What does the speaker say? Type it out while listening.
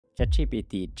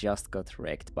ChatGPT just got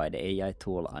wrecked by the AI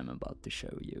tool I'm about to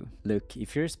show you. Look,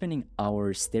 if you're spending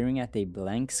hours staring at a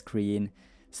blank screen,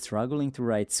 struggling to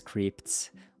write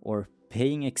scripts, or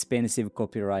paying expensive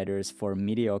copywriters for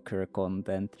mediocre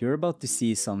content, you're about to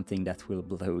see something that will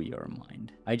blow your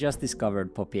mind. I just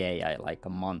discovered Poppy AI like a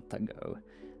month ago,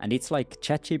 and it's like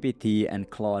ChatGPT and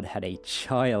Claude had a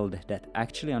child that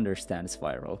actually understands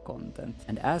viral content.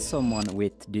 And as someone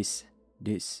with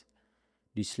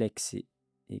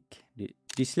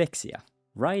dyslexia.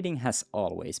 Writing has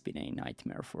always been a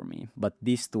nightmare for me, but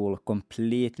this tool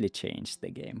completely changed the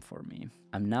game for me.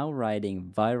 I'm now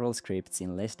writing viral scripts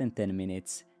in less than 10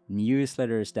 minutes,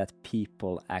 newsletters that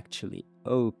people actually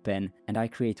open, and I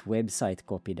create website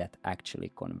copy that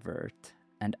actually convert.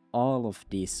 And all of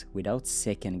this without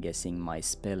second guessing my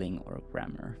spelling or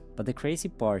grammar. But the crazy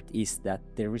part is that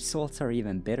the results are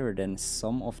even better than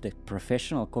some of the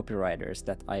professional copywriters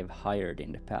that I've hired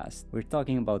in the past. We're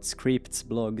talking about scripts,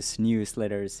 blogs,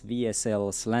 newsletters,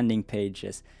 VSLs, landing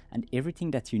pages, and everything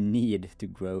that you need to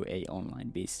grow an online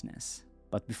business.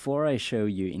 But before I show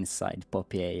you inside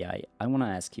Poppy AI, I want to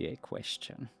ask you a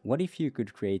question. What if you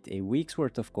could create a week's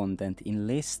worth of content in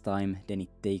less time than it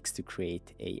takes to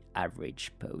create an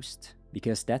average post?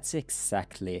 Because that's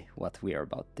exactly what we are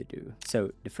about to do.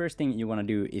 So the first thing you want to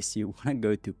do is you want to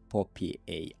go to Poppy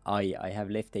AI. I have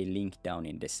left a link down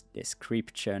in this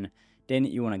description. Then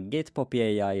you want to get Poppy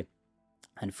AI.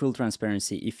 And full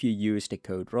transparency, if you use the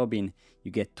code Robin,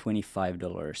 you get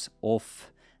 $25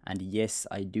 off. And yes,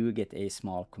 I do get a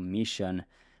small commission,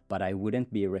 but I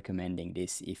wouldn't be recommending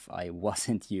this if I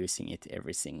wasn't using it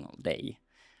every single day.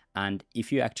 And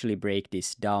if you actually break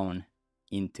this down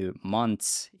into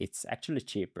months, it's actually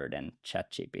cheaper than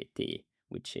ChatGPT,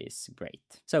 which is great.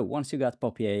 So once you got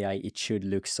Poppy AI, it should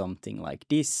look something like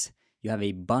this. You have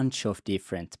a bunch of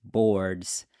different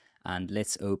boards, and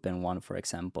let's open one, for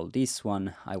example, this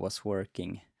one. I was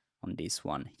working on this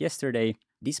one yesterday.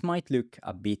 This might look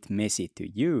a bit messy to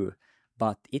you,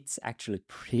 but it's actually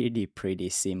pretty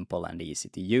simple and easy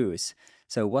to use.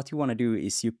 So what you want to do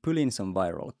is you pull in some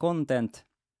viral content,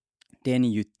 then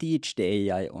you teach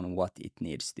the AI on what it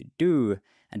needs to do,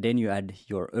 and then you add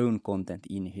your own content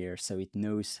in here so it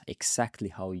knows exactly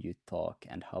how you talk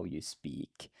and how you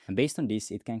speak. And based on this,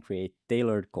 it can create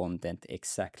tailored content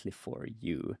exactly for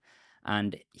you.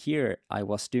 And here I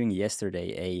was doing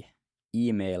yesterday a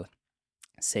email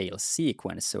sales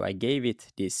sequence. So I gave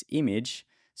it this image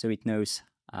so it knows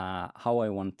how I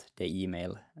want the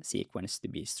email sequence to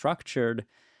be structured.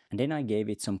 And then I gave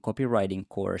it some copywriting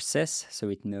courses so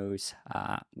it knows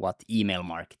what email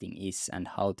marketing is and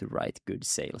how to write good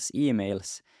sales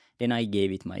emails. Then I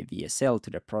gave it my VSL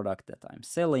to the product that I'm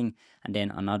selling, and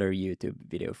then another YouTube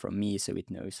video from me so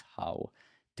it knows how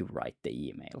to write the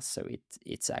emails, so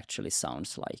it actually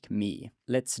sounds like me.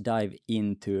 Let's dive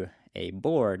into a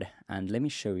board and let me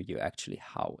show you actually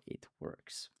how it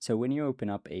works. So when you open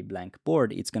up a blank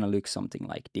board, it's gonna look something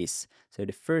like this. So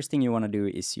the first thing you wanna do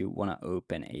is you wanna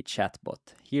open a chatbot.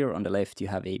 Here on the left you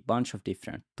have a bunch of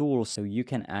different tools, so you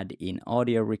can add in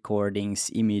audio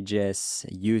recordings, images,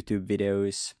 YouTube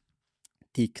videos,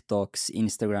 TikToks,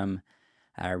 Instagram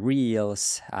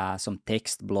Reels, some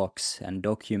text blocks and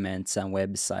documents and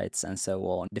websites and so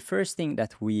on. The first thing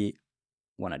that we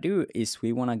want to do is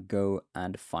we want to go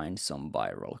and find some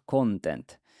viral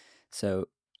content. So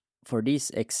for this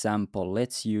example,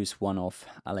 let's use one of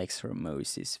Alex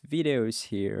Hermos's videos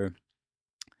here.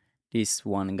 This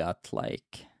one got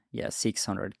like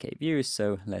 600k views,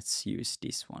 so let's use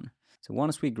this one. So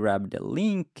once we grab the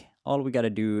link, all we gotta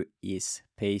do is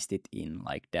paste it in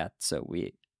like that. So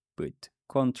we put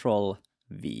Control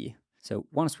V. So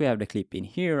once we have the clip in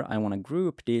here, I want to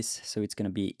group this so it's going to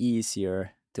be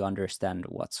easier to understand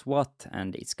what's what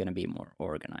and it's going to be more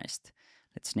organized.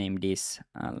 Let's name this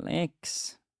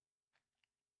Alex.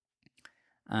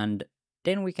 And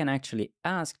then we can actually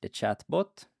ask the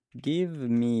chatbot, give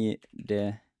me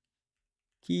the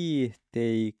key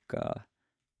takeaways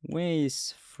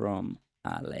from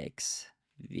Alex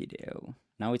video.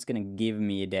 Now it's going to give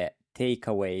me the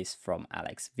takeaways from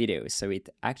Alex video, so it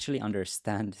actually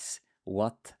understands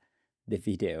what the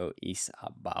video is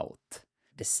about.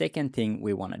 The second thing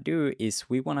we want to do is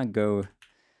we want to go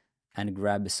and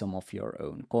grab some of your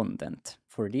own content.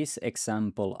 For this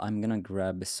example, I'm gonna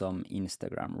grab some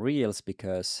Instagram Reels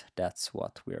because that's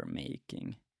what we're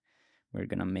making. We're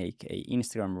gonna make a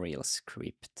Instagram Reel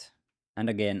script. And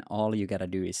again, all you gotta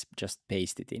do is just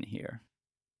paste it in here.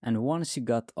 And once you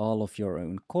got all of your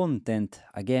own content,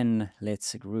 again,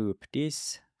 let's group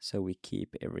this so we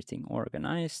keep everything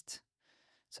organized.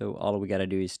 So all we gotta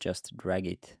do is just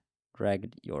drag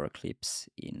your clips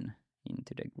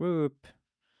into the group.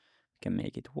 can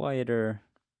make it wider.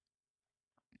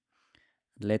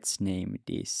 Let's name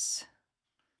this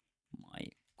my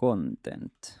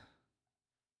content.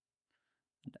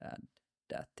 And add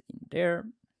that in there.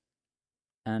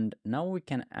 And now we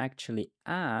can actually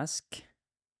ask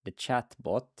the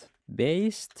chatbot,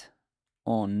 based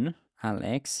on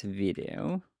Alex's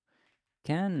video,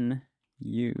 can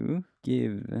you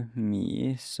give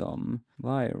me some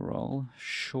viral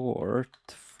short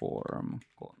form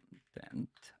content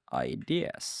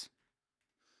ideas?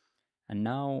 And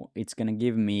now it's gonna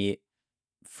give me,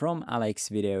 from Alex's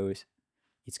videos,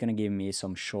 it's gonna give me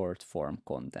some short form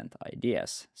content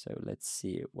ideas. So let's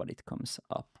see what it comes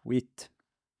up with.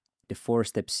 The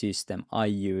 4-step system I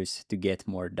use to get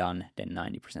more done than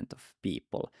 90% of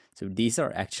people. So these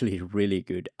are actually really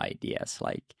good ideas,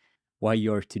 like why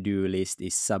your to-do list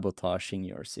is sabotaging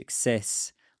your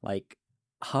success. Like,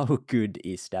 how good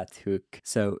is that hook?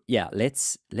 So yeah,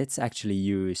 let's actually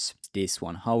use this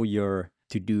one, how your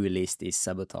to-do list is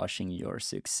sabotaging your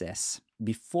success.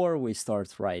 Before we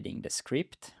start writing the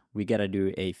script, we gotta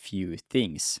do a few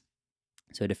things.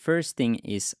 So the first thing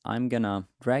is I'm gonna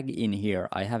drag in here,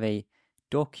 I have a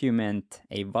document,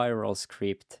 a viral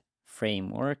script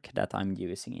framework that I'm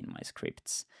using in my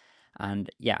scripts. And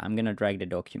yeah, I'm gonna drag the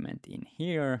document in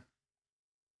here.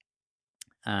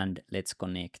 And let's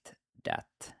connect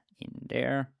that in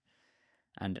there.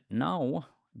 And now,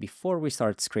 before we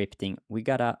start scripting, we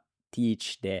gotta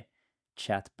teach the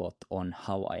chatbot on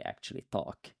how I actually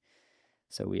talk.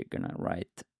 So we're gonna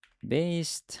write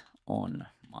based on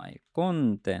my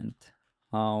content,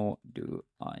 how do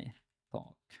I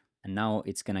talk? And now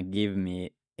it's gonna give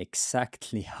me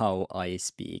exactly how I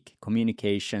speak,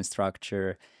 communication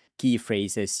structure, key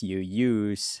phrases you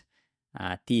use,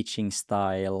 teaching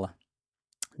style,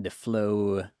 the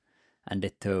flow, and the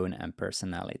tone and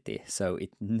personality. So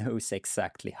it knows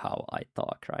exactly how I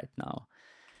talk right now.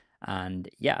 And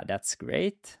yeah, that's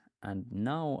great. And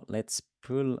now let's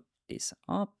pull this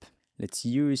up. Let's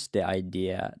use the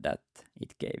idea that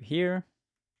it gave here.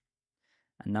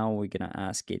 And now we're gonna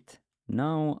ask it,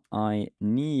 now I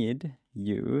need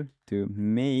you to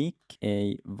make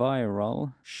a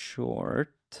viral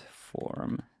short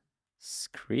form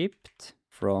script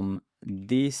from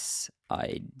this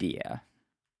idea.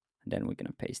 And then we're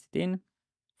gonna paste it in.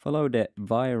 Follow the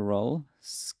viral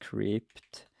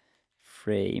script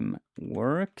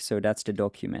framework. So that's the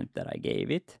document that I gave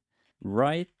it.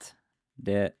 Write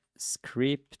the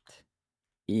script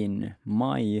in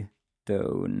my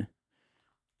tone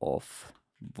of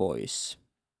voice.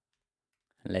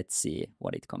 Let's see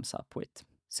what it comes up with.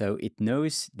 So it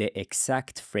knows the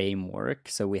exact framework.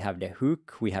 So we have the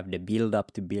hook, we have the build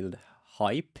up to build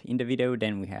hype in the video,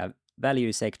 then we have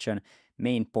value section,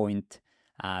 main point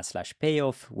slash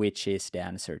payoff, which is the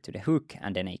answer to the hook,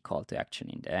 and then a call to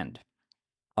action in the end.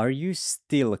 Are you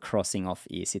still crossing off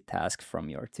easy tasks from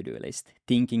your to-do list,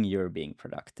 thinking you're being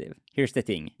productive? Here's the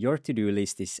thing, your to-do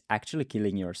list is actually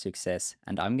killing your success,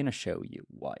 and I'm gonna show you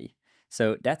why.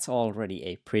 So that's already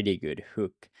a pretty good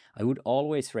hook. I would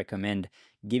always recommend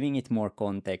giving it more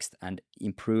context and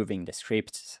improving the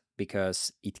scripts,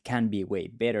 because it can be way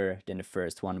better than the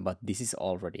first one, but this is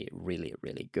already really,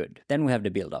 really good. Then we have the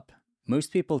build-up.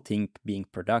 Most people think being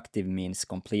productive means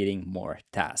completing more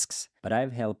tasks, but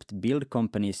I've helped build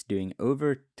companies doing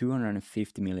over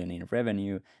 250 million in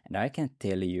revenue, and I can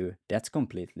tell you that's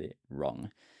completely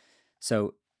wrong.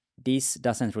 So this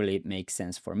doesn't really make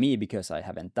sense for me because I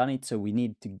haven't done it, so we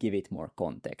need to give it more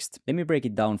context. Let me break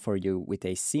it down for you with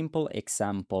a simple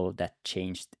example that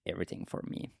changed everything for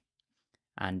me.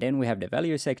 And then we have the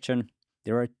value section.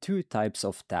 There are two types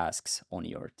of tasks on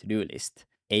your to-do list.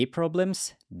 A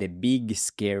problems, the big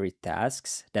scary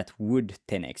tasks that would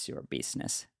 10x your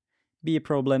business. B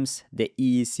problems, the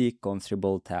easy,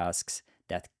 comfortable tasks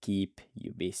that keep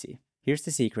you busy. Here's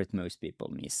the secret most people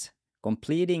miss.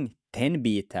 Completing 10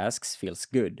 B tasks feels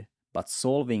good, but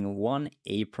solving one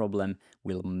A problem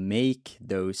will make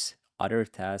those other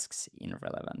tasks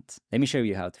irrelevant. Let me show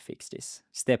you how to fix this.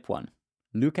 Step 1.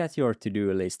 Look at your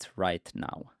to-do list right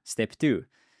now. Step 2.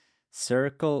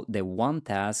 Circle the one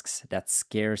tasks that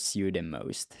scares you the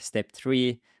most. Step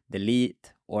 3,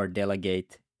 delete or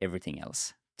delegate everything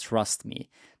else. Trust me,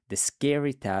 the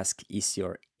scary task is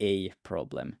your A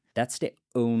problem. That's the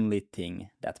only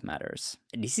thing that matters.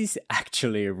 This is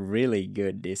actually really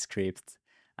good, this script.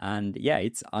 And yeah,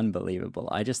 it's unbelievable.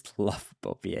 I just love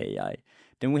Poppy AI.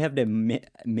 Then we have the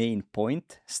main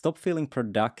point. Stop feeling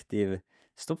productive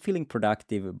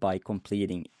by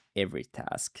completing every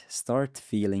task. Start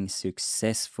feeling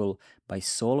successful by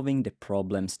solving the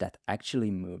problems that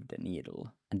actually move the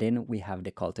needle. And then we have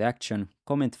the call to action,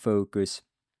 comment focus,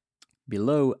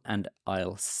 below and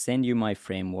I'll send you my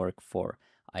framework for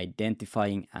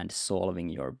identifying and solving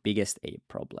your biggest A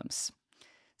problems.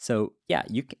 So yeah,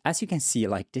 as you can see,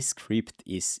 like this script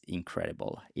is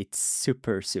incredible. It's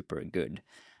super, super good.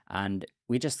 And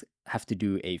we just have to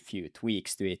do a few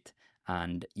tweaks to it.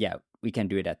 And yeah, we can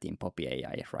do that in Poppy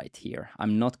AI right here.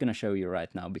 I'm not going to show you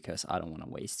right now because I don't want to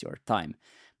waste your time.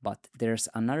 But there's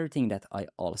another thing that I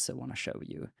also want to show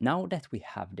you. Now that we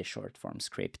have the short form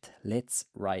script, let's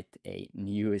write a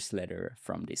newsletter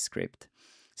from this script.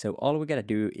 So all we got to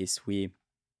do is we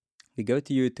go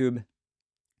to YouTube,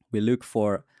 we look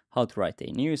for how to write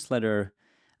a newsletter,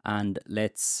 and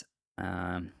let's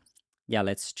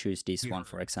choose this one,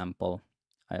 for example.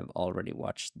 I've already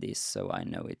watched this, so I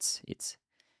know it's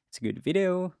a good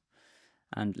video.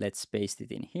 And let's paste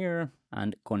it in here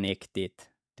and connect it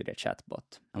to the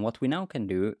chatbot. And what we now can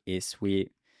do is we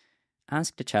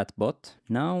ask the chatbot,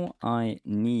 now I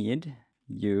need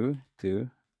you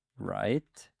to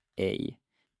write a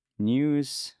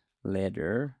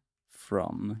newsletter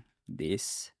from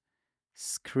this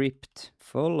script.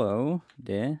 Follow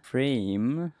the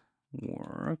framework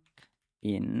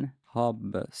in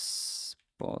HubSpot's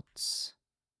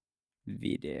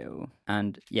video.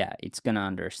 And yeah, it's gonna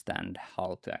understand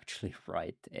how to actually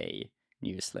write a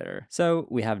newsletter. So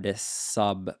we have this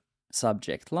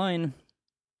subject line,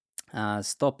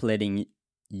 stop letting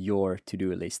your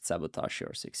to-do list sabotage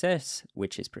your success,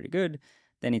 which is pretty good.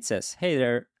 Then it says, hey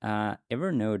there,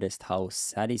 ever noticed how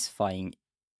satisfying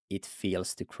it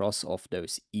feels to cross off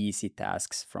those easy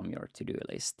tasks from your to-do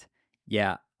list?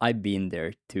 Yeah, I've been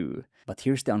there too. But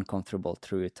here's the uncomfortable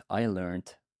truth I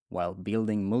learned while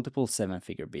building multiple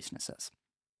seven-figure businesses.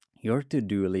 Your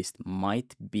to-do list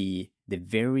might be the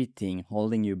very thing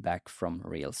holding you back from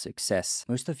real success.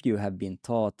 Most of you have been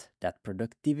taught that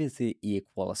productivity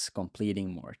equals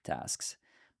completing more tasks.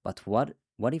 But what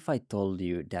if I told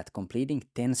you that completing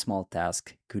 10 small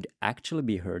tasks could actually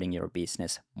be hurting your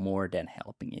business more than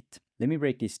helping it? Let me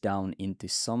break this down into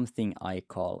something I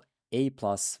call A+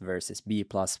 versus B+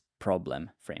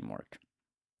 problem framework.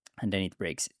 And then it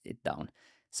breaks it down.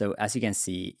 So as you can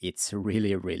see, it's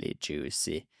really, really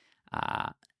juicy.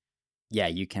 Yeah,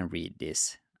 you can read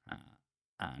this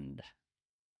and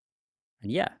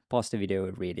yeah, pause the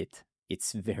video, read it.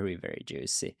 It's very, very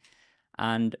juicy.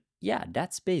 And yeah,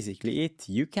 that's basically it.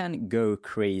 You can go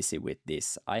crazy with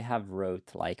this. I have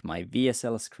wrote like my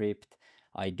VSL script.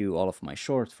 I do all of my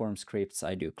short form scripts.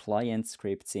 I do client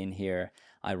scripts in here.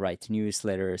 I write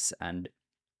newsletters and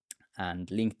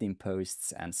LinkedIn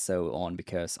posts and so on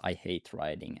because I hate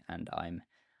writing and I'm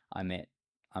a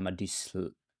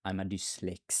dyslexic.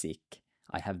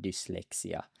 I have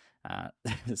dyslexia.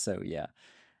 So yeah,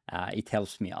 it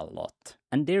helps me a lot.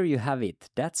 And there you have it.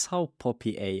 That's how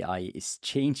Poppy AI is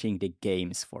changing the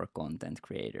games for content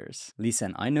creators.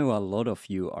 Listen, I know a lot of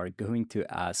you are going to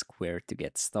ask where to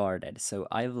get started, so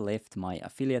I've left my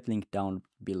affiliate link down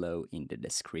below in the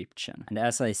description. And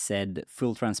as I said,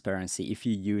 full transparency, if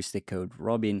you use the code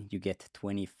Robin, you get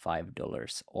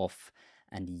 $25 off.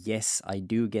 And yes, I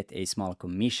do get a small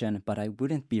commission, but I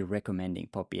wouldn't be recommending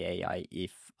Poppy AI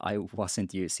if I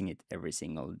wasn't using it every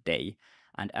single day.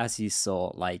 And as you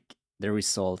saw, like, the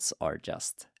results are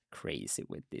just crazy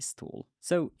with this tool.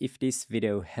 So if this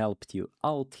video helped you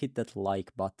out, hit that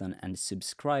like button and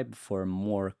subscribe for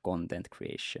more content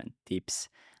creation tips.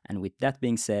 And with that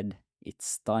being said,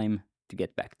 it's time to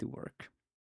get back to work.